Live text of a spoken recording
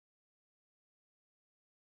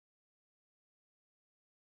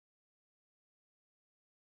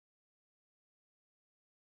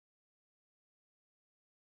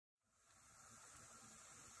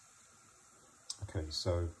Okay,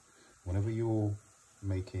 so whenever you're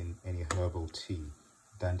making any herbal tea,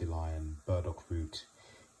 dandelion, burdock root,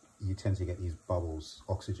 you tend to get these bubbles,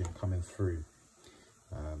 oxygen coming through.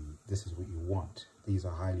 This is what you want. These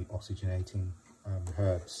are highly oxygenating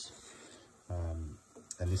herbs,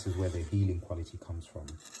 and this is where the healing quality comes from.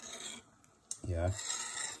 Yeah,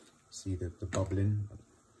 see the bubbling,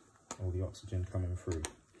 all the oxygen coming through,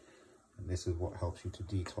 and this is what helps you to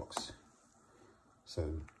detox. So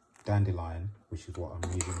dandelion, which is what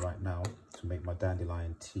I'm using right now to make my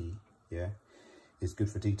dandelion tea, yeah, is good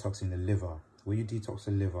for detoxing the liver. When you detox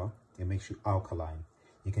the liver, it makes you alkaline.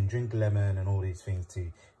 You can drink lemon and all these things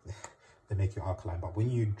to make you alkaline, but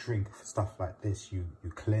when you drink stuff like this, you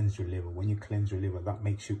cleanse your liver. When you cleanse your liver, that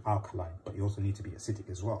makes you alkaline, but you also need to be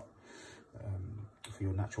acidic as well, for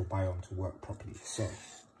your natural biome to work properly. So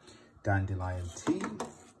dandelion tea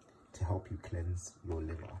to help you cleanse your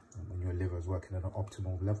liver, and when your liver is working at an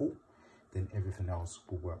optimal level, then everything else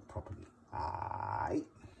will work properly.